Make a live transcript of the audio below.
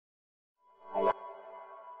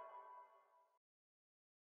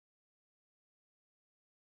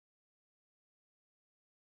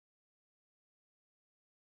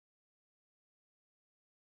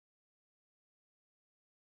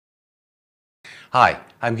Hi,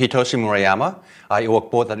 I'm Hitoshi Murayama. I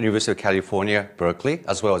work both at the University of California, Berkeley,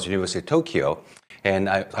 as well as University of Tokyo. And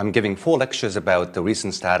I'm giving 4 lectures about the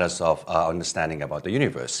recent status of our understanding about the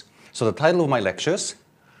universe. So the title of my lectures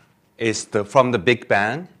is From the Big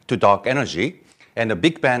Bang to Dark Energy. And the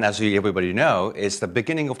Big Bang, as everybody know, is the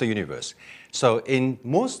beginning of the universe. So in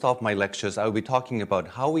most of my lectures, I will be talking about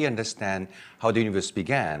how we understand how the universe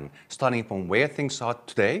began, starting from where things are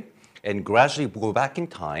today, and gradually go back in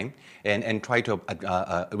time and try to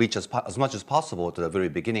reach as much as possible to the very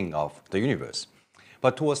beginning of the universe.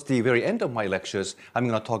 But towards the very end of my lectures, I'm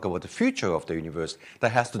going to talk about the future of the universe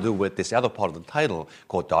that has to do with this other part of the title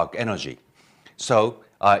called dark energy. So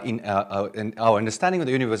in our understanding of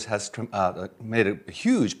the universe has made a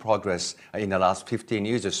huge progress in the last 15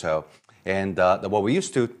 years or so. And what we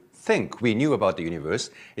used to think we knew about the universe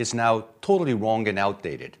is now totally wrong and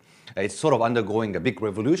outdated. It's sort of undergoing a big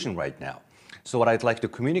revolution right now. So what I'd like to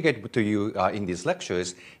communicate to you in these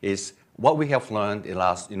lectures is what we have learned in the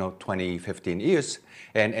last 20, 15 years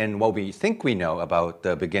and what we think we know about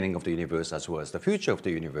the beginning of the universe as well as the future of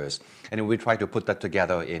the universe. And we try to put that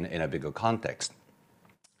together in a bigger context.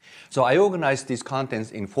 So I organized these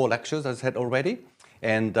contents in 4 lectures, as I said already.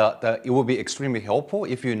 And it will be extremely helpful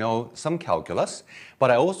if you know some calculus. But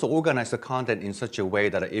I also organize the content in such a way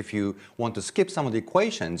that if you want to skip some of the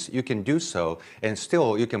equations, you can do so. And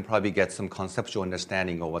still, you can probably get some conceptual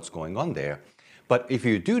understanding of what's going on there. But if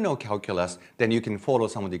you do know calculus, then you can follow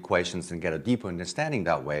some of the equations and get a deeper understanding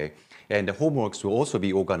that way. And the homeworks will also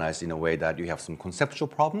be organized in a way that you have some conceptual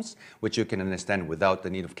problems, which you can understand without the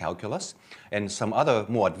need of calculus, and some other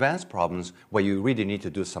more advanced problems where you really need to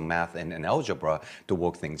do some math and algebra to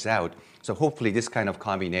work things out. So hopefully this kind of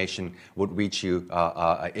combination would reach you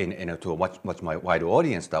to a much wider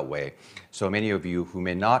audience that way. So many of you who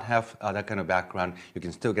may not have that kind of background, you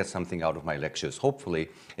can still get something out of my lectures, hopefully.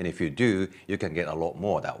 And if you do, you can get a lot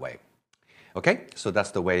more that way. Okay, so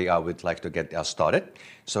that's the way I would like to get started.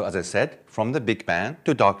 So as I said, from the Big Bang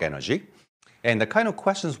to dark energy. And the kind of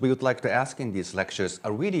questions we would like to ask in these lectures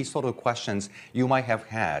are really sort of questions you might have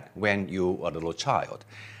had when you were a little child.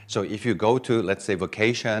 So if you go to, let's say,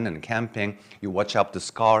 vacation and camping, you watch up the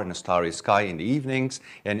sky and the starry sky in the evenings.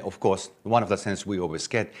 And of course, one of the sense we always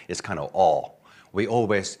get is kind of awe. We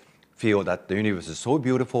always feel that the universe is so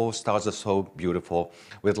beautiful, stars are so beautiful.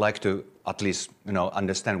 We'd like to at least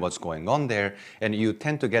understand what's going on there. And you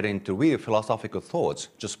tend to get into really philosophical thoughts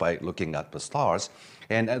just by looking at the stars.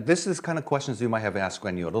 And this is kind of questions you might have asked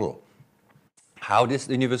when you're little. How did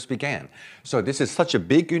the universe begin? So this is such a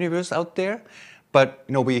big universe out there. But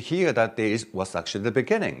we hear that was actually the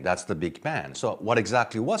beginning. That's the Big Bang. So what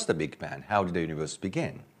exactly was the Big Bang? How did the universe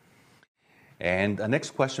begin? And the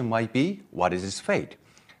next question might be, what is its fate?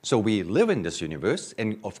 So we live in this universe,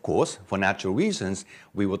 and of course, for natural reasons,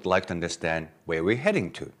 we would like to understand where we're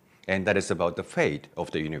heading to. And that is about the fate of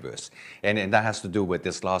the universe. And that has to do with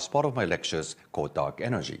this last part of my lectures called dark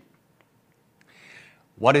energy.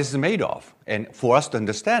 What is it made of? And for us to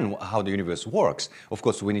understand how the universe works, of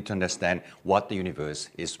course, we need to understand what the universe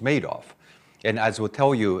is made of. And as we'll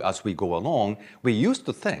tell you as we go along, we used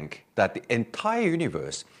to think that the entire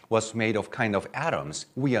universe was made of kind of atoms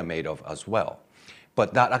we are made of as well.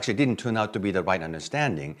 But that actually didn't turn out to be the right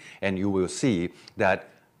understanding. And you will see that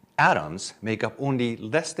atoms make up only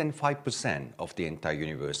less than 5% of the entire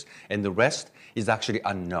universe. And the rest is actually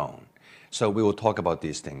unknown. So we will talk about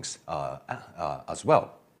these things as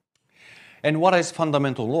well. And what is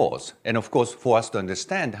fundamental laws? And of course, for us to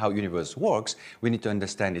understand how the universe works, we need to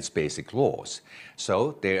understand its basic laws.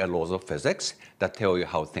 So there are laws of physics that tell you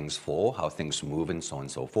how things fall, how things move, and so on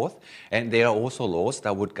and so forth. And there are also laws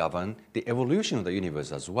that would govern the evolution of the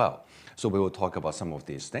universe as well. So we will talk about some of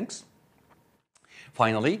these things.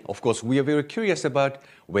 Finally, of course, we are very curious about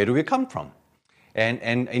where do we come from? And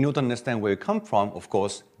in order to understand where we come from, of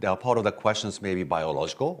course, there are part of the questions may be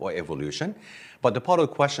biological or evolution. But the part of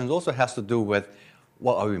the questions also has to do with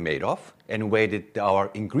what are we made of and where did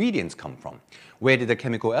our ingredients come from? Where did the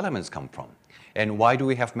chemical elements come from? And why do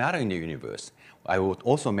we have matter in the universe? I would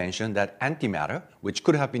also mention that antimatter, which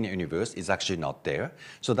could have been in the universe, is actually not there.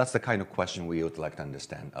 So that's the kind of question we would like to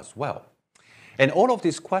understand as well. And all of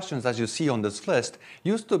these questions, as you see on this list,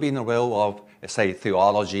 used to be in the realm of, say,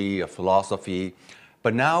 theology or philosophy.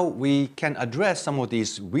 But now we can address some of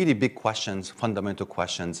these really big questions, fundamental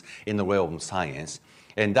questions in the realm of science.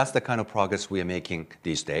 And that's the kind of progress we are making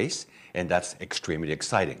these days. And that's extremely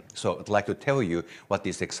exciting. So I'd like to tell you what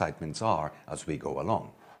these excitements are as we go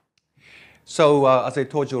along. So as I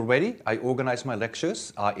told you already, I organized my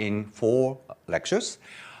lectures in 4 lectures.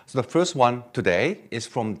 So the first one today is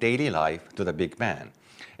from daily life to the Big Bang.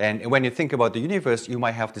 And when you think about the universe, you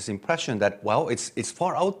might have this impression that, well, it's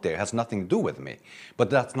far out there, has nothing to do with me. But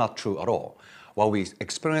that's not true at all. What we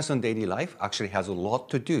experience in daily life actually has a lot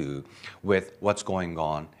to do with what's going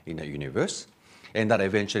on in the universe, and that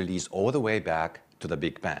eventually leads all the way back to the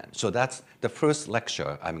Big Bang. So that's the first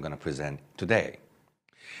lecture I'm going to present today.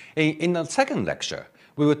 In the second lecture,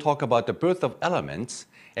 we will talk about the birth of elements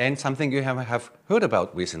and something you have heard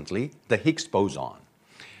about recently, the Higgs boson.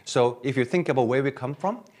 So if you think about where we come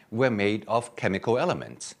from, we're made of chemical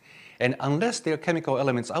elements. And unless there are chemical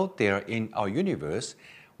elements out there in our universe,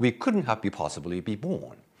 we couldn't have possibly be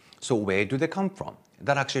born. So where do they come from?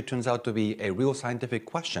 That actually turns out to be a real scientific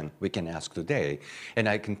question we can ask today. And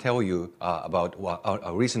I can tell you about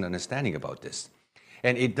our recent understanding about this.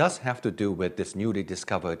 And it does have to do with this newly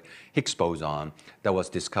discovered Higgs boson that was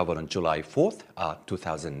discovered on July 4th,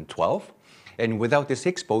 2012. And without this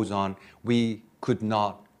Higgs boson, we could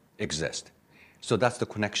not exist. So that's the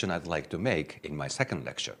connection I'd like to make in my second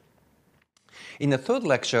lecture. In the third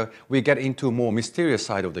lecture, we get into a more mysterious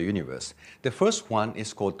side of the universe. The first one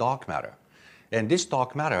is called dark matter. And this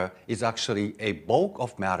dark matter is actually a bulk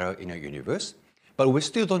of matter in our universe, but we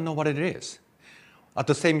still don't know what it is. At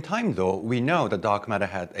the same time, though, we know that dark matter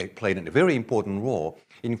played a very important role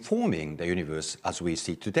in forming the universe as we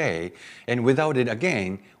see today, and without it,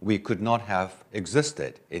 again, we could not have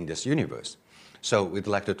existed in this universe. So we'd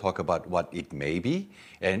like to talk about what it may be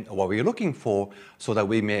and what we're looking for so that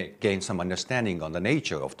we may gain some understanding on the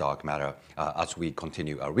nature of dark matter as we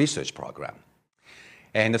continue our research program.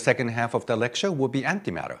 And the second half of the lecture will be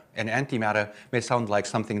antimatter. And antimatter may sound like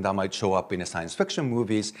something that might show up in the science fiction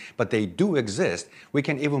movies, but they do exist. We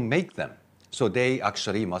can even make them. So they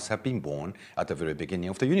actually must have been born at the very beginning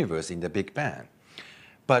of the universe in the Big Bang.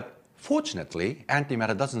 But fortunately,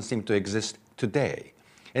 antimatter doesn't seem to exist today.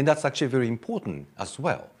 And that's actually very important as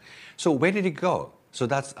well. So where did it go? So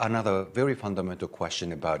that's another very fundamental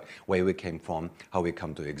question about where we came from, how we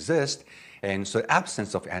come to exist. And so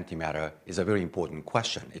absence of antimatter is a very important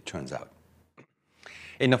question, it turns out.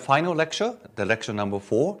 In the final lecture, the lecture number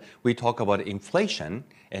 4, we talk about inflation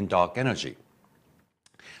and dark energy.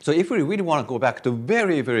 So if we really want to go back to the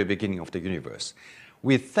very, very beginning of the universe,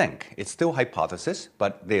 we think, it's still hypothesis,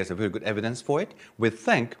 but there's a very good evidence for it, we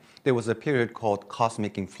think there was a period called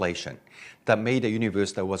cosmic inflation that made a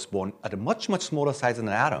universe that was born at a much, much smaller size than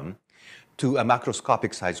an atom to a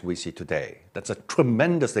macroscopic size we see today. That's a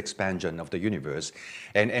tremendous expansion of the universe,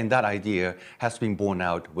 and that idea has been borne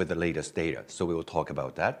out with the latest data, so we will talk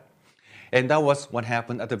about that. And that was what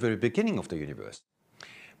happened at the very beginning of the universe.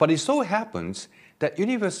 But it so happens that the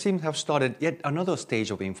universe seems to have started yet another stage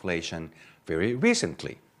of inflation very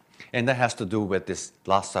recently. And that has to do with this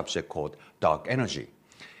last subject called dark energy.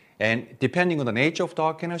 And depending on the nature of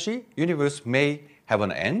dark energy, the universe may have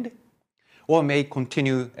an end or may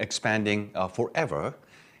continue expanding forever.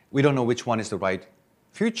 We don't know which one is the right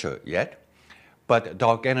future yet, but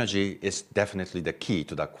dark energy is definitely the key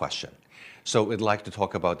to that question. So we'd like to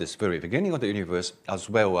talk about this very beginning of the universe as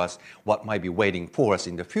well as what might be waiting for us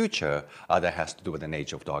in the future that has to do with the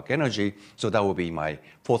nature of dark energy. So that will be my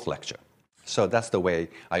 4th lecture. So that's the way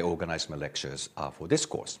I organize my lectures for this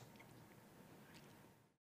course.